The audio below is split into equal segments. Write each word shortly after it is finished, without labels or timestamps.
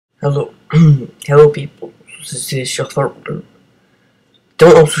Hello, hello people. This is your third.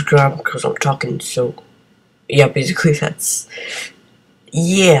 Don't unsubscribe because I'm talking. So yeah, basically that's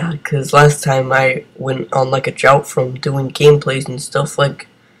Because last time I went on like a drought from doing gameplays and stuff. Like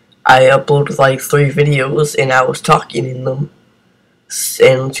I uploaded like 3 videos and I was talking in them,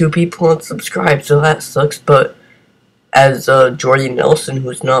 and 2 people unsubscribed. So that sucks. But as Jordy Nelson,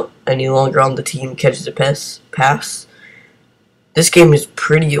 who's not any longer on the team, catches a pass. This game is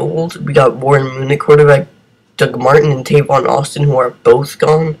pretty old. We got Warren Moon at quarterback, Doug Martin and Tavon Austin, who are both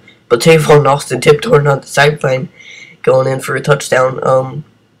gone. But Tavon Austin tiptoed on the sideline, going in for a touchdown.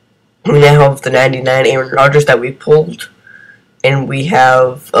 We now have the 99 Aaron Rodgers that we pulled. And we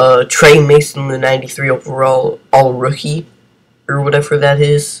have Trey Mason, the 93 overall all-rookie, or whatever that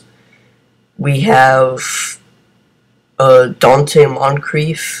is. We have Dante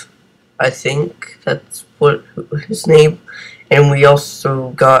Moncrief, I think that's what his name. And we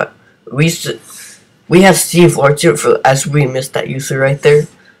also got, we have Steve Largent as we missed that user right there.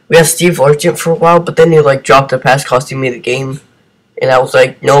 We had Steve Largent for a while, but then he like dropped a pass costing me the game. And I was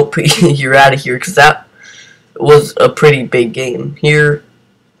like, nope, you're out of here, because that was a pretty big game. Here,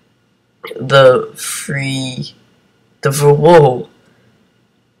 whoa,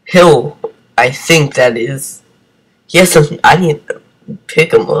 Hill, I think that is. I need to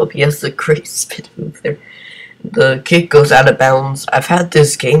pick him up. He has the great spin move there. The kick goes out of bounds. I've had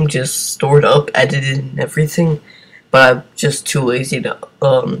this game just stored up, edited, and everything, but I'm just too lazy to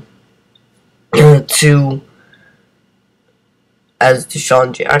as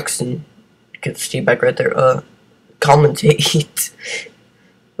Deshaun Jackson, get Steve back right there, commentate.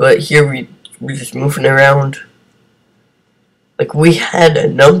 But here we're just moving around. Like, we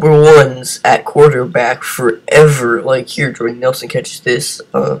had number ones at quarterback forever. Like, here, Jordan Nelson catches this,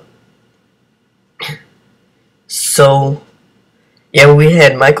 So, yeah, we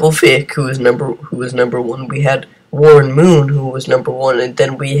had Michael Vick, who was number 1. We had Warren Moon, who was number 1, and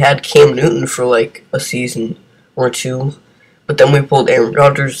then we had Cam Newton for like a season or 2. But then we pulled Aaron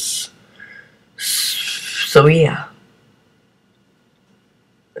Rodgers. So yeah,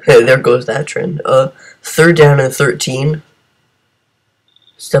 there goes that trend. 3rd down and 13.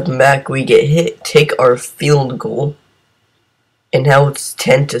 Stepping back, we get hit, take our field goal, and now it's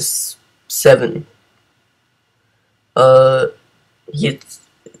 10-7. He hits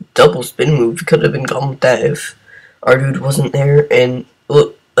double spin move. Could have been gone with that if our dude wasn't there. And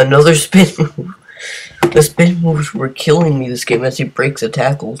look, another spin move. The spin moves were killing me this game as he breaks a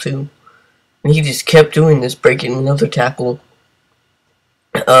tackle too. And he just kept doing this, breaking another tackle.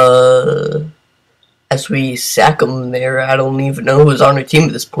 As we sack him there, I don't even know who's on our team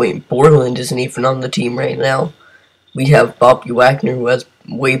at this point. Borland isn't even on the team right now. We have Bobby Wagner, who has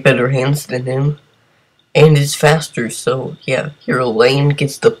way better hands than him. And is faster, so yeah, here Lane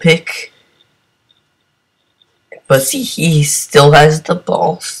gets the pick. But see, he still has the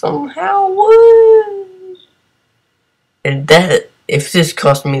ball somehow. And that, if this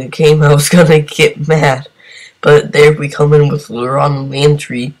cost me the game, I was gonna get mad. But there we come in with Leron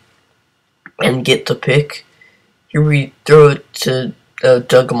Landry and get the pick. Here we throw it to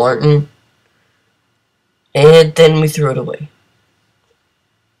Doug Martin. And then we throw it away.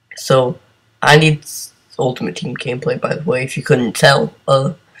 So, I need Ultimate Team gameplay, by the way, if you couldn't tell.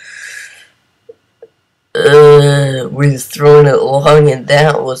 We're throwing it long, and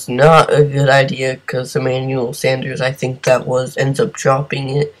that was not a good idea, because Emmanuel Sanders, I think that was, ends up dropping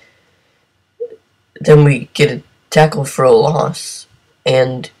it. Then we get a tackle for a loss,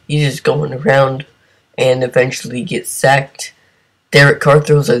 and he's just going around, and eventually gets sacked. Derek Carr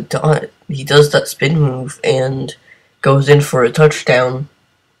throws a dot. He does that spin move, and goes in for a touchdown.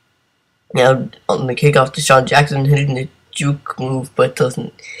 Now, on the kickoff, Deshaun Jackson hitting the juke move, but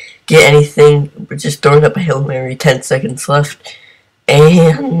doesn't get anything. We're just throwing up a Hail Mary, 10 seconds left.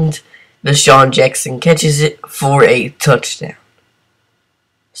 And Deshaun Jackson catches it for a touchdown.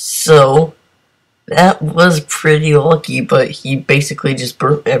 So, that was pretty lucky, but he basically just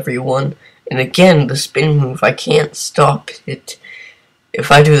burnt everyone. And again, the spin move, I can't stop it.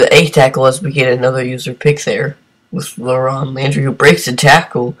 If I do the A tackle, as we get another user pick there, with Leron Landry, who breaks a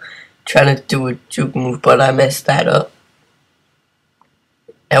tackle, trying to do a juke move, but I messed that up.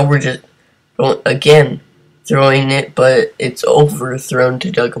 Now we're just, again, throwing it, but it's overthrown to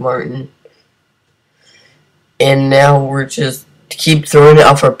Doug Martin. And now we're just keep throwing it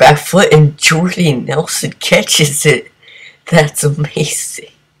off our back foot, and Jordy Nelson catches it. That's amazing.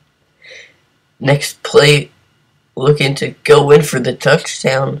 Next play, looking to go in for the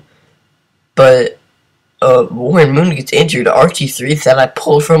touchdown, but Warren Moon gets injured. RG3 that I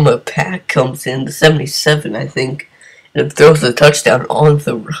pulled from a pack comes in, the 77, I think, and it throws the touchdown on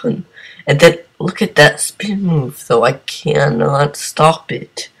the run. And then look at that spin move, though. I cannot stop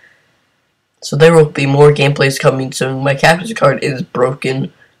it. So there will be more gameplays coming soon. My capture card is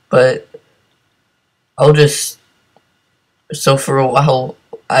broken, but I'll just... So for a while,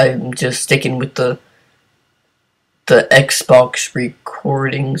 I'm just sticking with the Xbox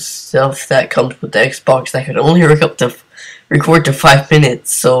recording stuff that comes with the Xbox that can only record to 5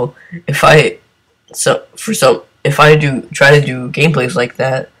 minutes. So if I try to do gameplays like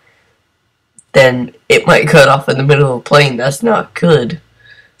that, then it might cut off in the middle of playing. That's not good.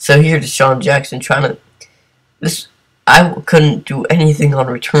 So here's Deshaun Jackson trying to... I couldn't do anything on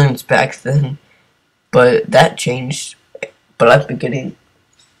returns back then, but that changed. But I've been getting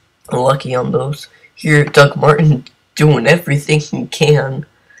lucky on those. Here, Doug Martin doing everything he can.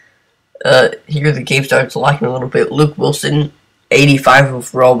 Here the game starts lagging a little bit. Luke Wilson, 85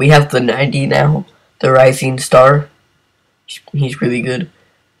 overall. We have the 90 now, the rising star. He's really good.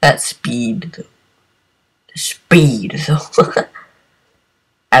 That speed, though. The speed, though.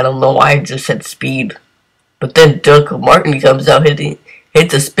 I don't know why I just said speed. But then Doug Martin comes out,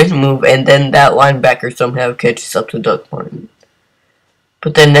 hits a spin move, and then that linebacker somehow catches up to Doug Martin.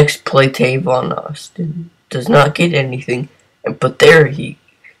 But then next play, Tavon Austin does not get anything. But there he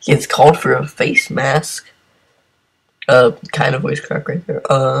gets called for a face mask. Kind of voice crack right there.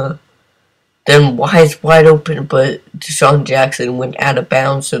 Then wide open, but Deshaun Jackson went out of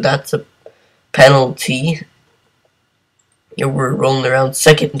bounds, so that's a penalty. Here we're rolling around,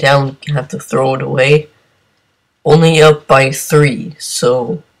 second down, you have to throw it away. Only up by 3,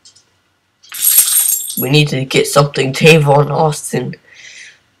 so we need to get something. Tavon Austin,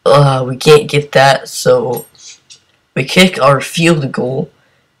 we can't get that, so we kick our field goal.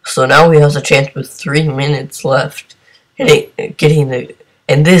 So now we have a chance with 3 minutes left,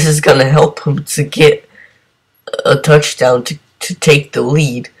 and this is gonna help him to get a touchdown to take the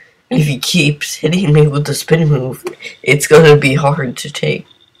lead. And if he keeps hitting me with the spin move, it's gonna be hard to take.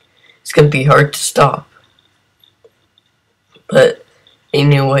 It's gonna be hard to stop. But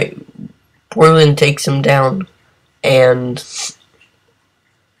anyway, Portland takes him down, and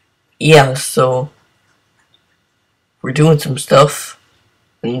yeah, so we're doing some stuff,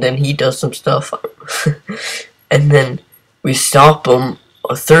 and then he does some stuff, and then we stop him.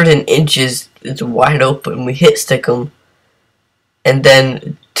 A 3rd and inches, it's wide open. We hit stick him, and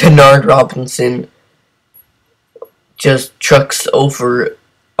then Denard Robinson just trucks over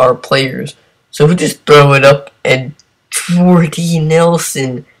our players. So we just throw it up, and Jordy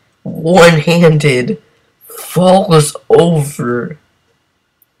Nelson, one-handed, falls over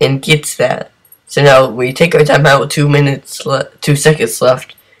and gets that. So now we take our timeout with 2 seconds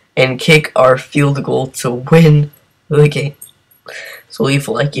left, and kick our field goal to win the game. So leave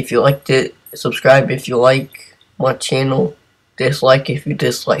a like if you liked it, subscribe if you like my channel, dislike if you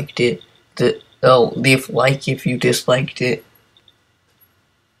disliked it, leave a like if you disliked it.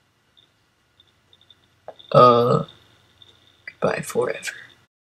 Goodbye forever.